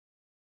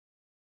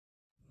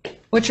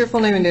What's your full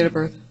name and date of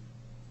birth?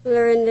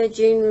 Lorenda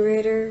Jean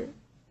Ritter,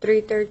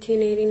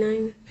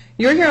 3/13/89.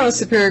 You're here on a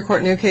Superior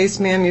Court new case,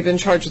 ma'am. You've been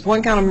charged with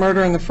 1 count of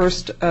murder in the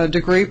first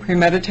degree,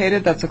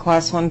 premeditated, that's a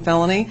Class 1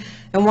 felony,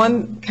 and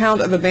 1 count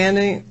of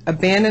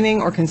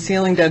abandoning or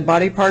concealing dead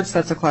body parts,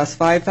 that's a Class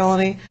 5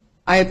 felony.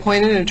 I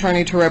appointed an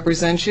attorney to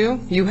represent you.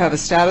 You have a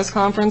status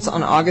conference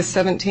on August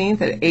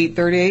 17th at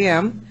 8:30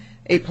 a.m.,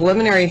 a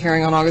preliminary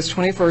hearing on August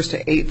 21st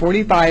at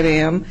 8:45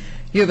 a.m.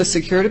 You have a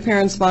secured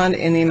appearance bond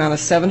in the amount of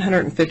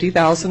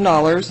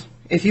 $750,000.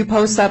 If you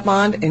post that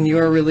bond and you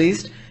are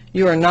released,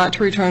 you are not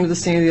to return to the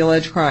scene of the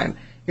alleged crime.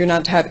 You're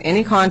not to have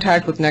any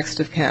contact with next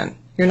of kin.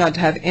 You're not to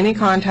have any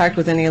contact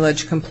with any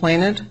alleged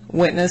complainant,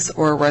 witness,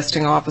 or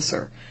arresting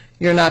officer.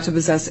 You're not to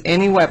possess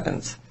any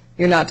weapons.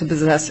 You're not to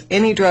possess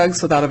any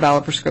drugs without a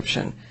valid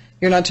prescription.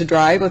 You're not to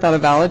drive without a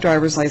valid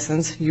driver's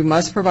license. You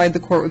must provide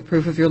the court with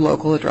proof of your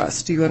local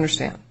address. Do you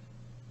understand?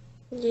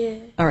 Yeah.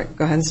 All right,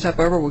 go ahead and step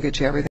over. We'll get you everything.